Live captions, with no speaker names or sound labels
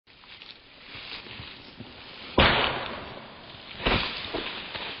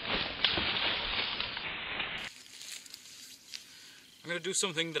going to do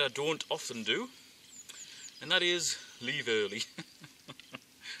something that I don't often do, and that is leave early.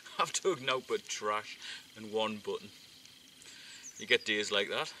 I've dug out but trash and one button. You get days like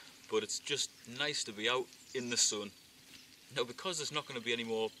that, but it's just nice to be out in the sun. Now, because there's not going to be any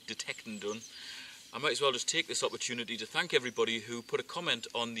more detecting done, I might as well just take this opportunity to thank everybody who put a comment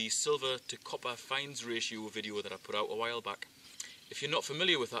on the silver to copper fines ratio video that I put out a while back. If you're not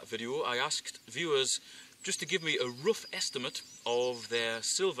familiar with that video, I asked viewers just to give me a rough estimate of their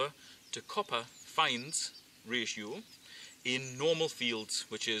silver to copper fines ratio in normal fields,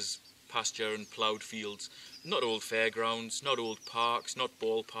 which is pasture and ploughed fields. Not old fairgrounds, not old parks, not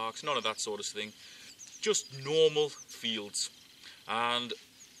ballparks, none of that sort of thing. Just normal fields. And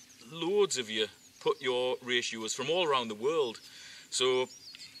loads of you put your ratios from all around the world. So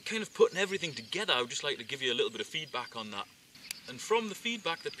kind of putting everything together, I would just like to give you a little bit of feedback on that. And from the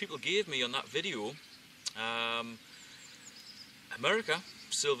feedback that people gave me on that video, America,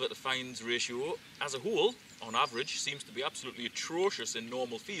 silver to fines ratio as a whole, on average, seems to be absolutely atrocious in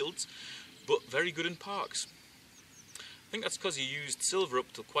normal fields, but very good in parks. I think that's because you used silver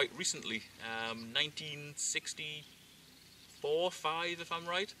up till quite recently, 1964-5 if I'm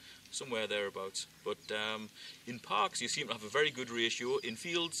right, somewhere thereabouts. But in parks you seem to have a very good ratio, in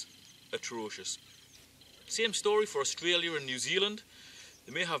fields, atrocious. Same story for Australia and New Zealand.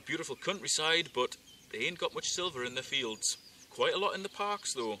 They may have beautiful countryside, but they ain't got much silver in their fields. Quite a lot in the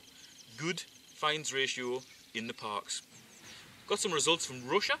parks though. Good fines ratio in the parks. Got some results from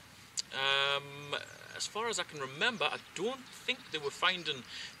Russia. As far as I can remember, I don't think they were finding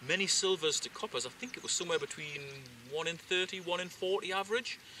many silvers to coppers. I think it was somewhere between 1 in 30, 1 in 40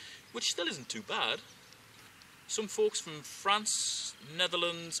 average, which still isn't too bad. Some folks from France,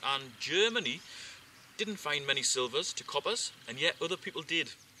 Netherlands and Germany didn't find many silvers to coppers, and yet other people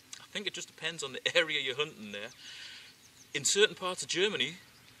did. I think it just depends on the area you're hunting there. In certain parts of Germany,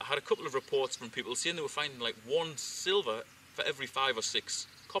 I had a couple of reports from people saying they were finding like 1 silver for every 5 or 6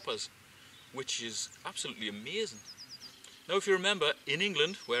 coppers, which is absolutely amazing. Now, if you remember, in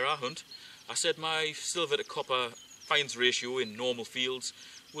England, where I hunt, I said my silver to copper fines ratio in normal fields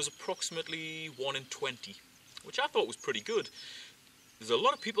was approximately 1 in 20, which I thought was pretty good. There's a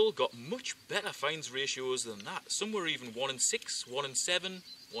lot of people got much better fines ratios than that. Some were even 1 in 6, 1 in 7,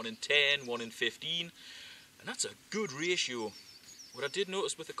 1 in 10, 1 in 15, and that's a good ratio. What I did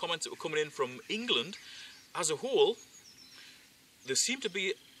notice with the comments that were coming in from England, as a whole, there seemed to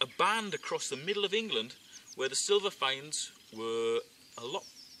be a band across the middle of England where the silver fines were a lot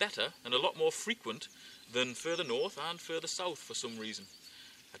better and a lot more frequent than further north and further south for some reason.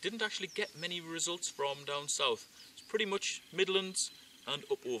 I didn't actually get many results from down south. It's pretty much Midlands and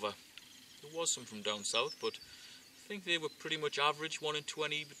up over. There was some from down south, but I think they were pretty much average, 1 in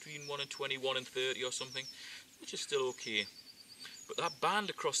 20, between 1 in 20, 1 in 30 or something, which is still okay. But that band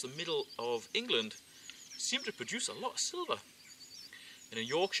across the middle of England seemed to produce a lot of silver. And in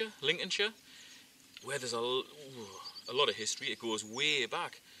Yorkshire, Lincolnshire, where there's a lot of history, it goes way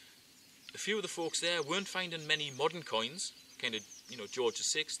back. A few of the folks there weren't finding many modern coins, kind of, you know, George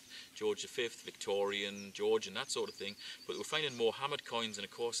VI, George V, Victorian, Georgian, that sort of thing, but they were finding more hammered coins, and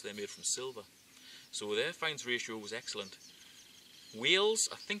of course they're made from silver. So their fines ratio was excellent. Wales,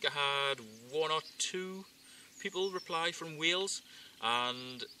 I think I had 1 or 2 people reply from Wales,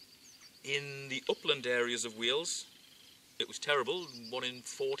 and in the upland areas of Wales it was terrible, 1 in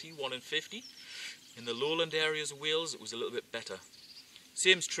 40, 1 in 50. In the lowland areas of Wales it was a little bit better.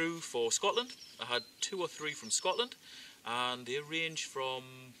 Same's true for Scotland. I had 2 or 3 from Scotland, and they range from,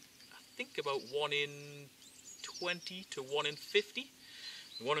 I think, about 1 in 20 to 1 in 50.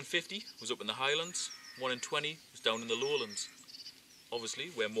 1 in 50 was up in the Highlands, 1 in 20 was down in the lowlands. Obviously,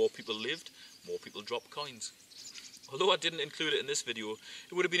 where more people lived, more people dropped coins. Although I didn't include it in this video,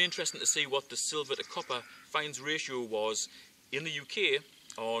 it would have been interesting to see what the silver to copper fines ratio was in the UK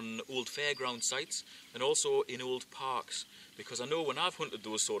on old fairground sites and also in old parks, because I know when I've hunted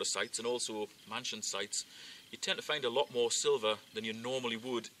those sort of sites and also mansion sites, you tend to find a lot more silver than you normally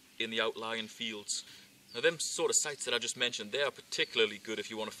would in the outlying fields. Now, them sort of sites that I just mentioned, they are particularly good if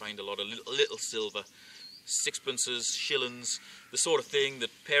you want to find a lot of little silver. Sixpences, shillings, the sort of thing that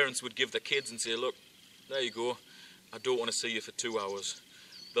parents would give their kids and say, look, there you go, I don't want to see you for 2 hours.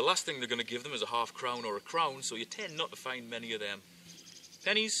 The last thing they're going to give them is a half crown or a crown, so you tend not to find many of them.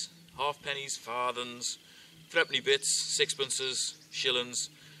 Pennies, half pennies, farthings, threepenny bits, sixpences, shillings,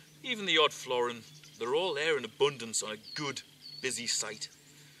 even the odd florin, they're all there in abundance on a good, busy site.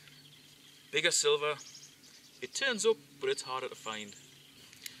 Bigger silver, it turns up, but it's harder to find.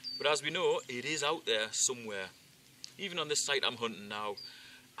 But as we know, it is out there somewhere. Even on this site I'm hunting now,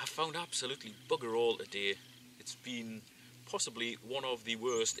 I've found absolutely bugger all today. It's been possibly one of the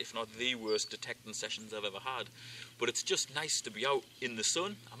worst, if not the worst, detecting sessions I've ever had. But it's just nice to be out in the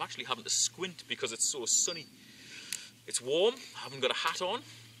sun. I'm actually having to squint because it's so sunny. It's warm, I haven't got a hat on,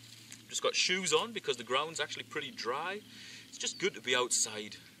 just got shoes on because the ground's actually pretty dry. It's just good to be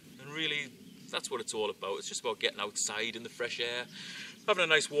outside, and really that's what it's all about. It's just about getting outside in the fresh air, having a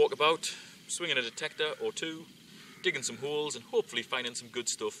nice walk about, swinging a detector or two, digging some holes and hopefully finding some good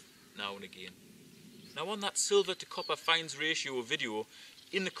stuff now and again. Now on that silver to copper fines ratio video,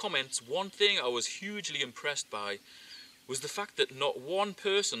 in the comments, one thing I was hugely impressed by was the fact that not one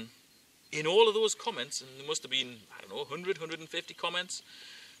person in all of those comments, and there must have been, I don't know, 100, 150 comments,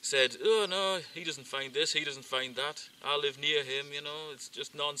 said, oh no, he doesn't find this, he doesn't find that, I live near him, you know, it's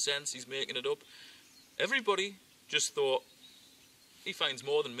just nonsense, he's making it up. Everybody just thought, he finds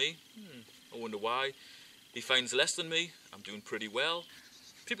more than me, I wonder why. He finds less than me, I'm doing pretty well.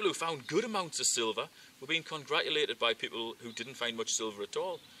 People who found good amounts of silver were being congratulated by people who didn't find much silver at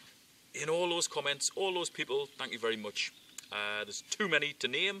all. In all those comments, all those people, thank you very much. There's too many to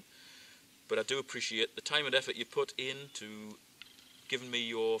name, but I do appreciate the time and effort you put into giving me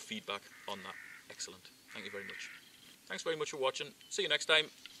your feedback on that. Excellent. Thank you very much. Thanks very much for watching. See you next time.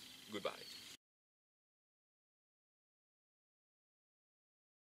 Goodbye.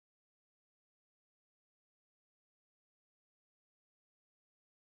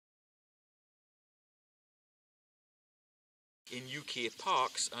 In UK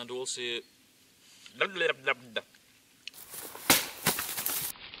parks and also there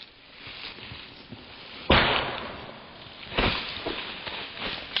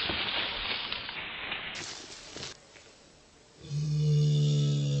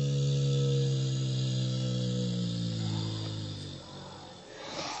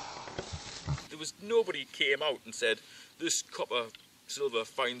was nobody came out and said this copper silver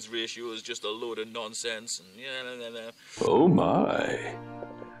fines ratio is just a load of nonsense and yeah. Oh my.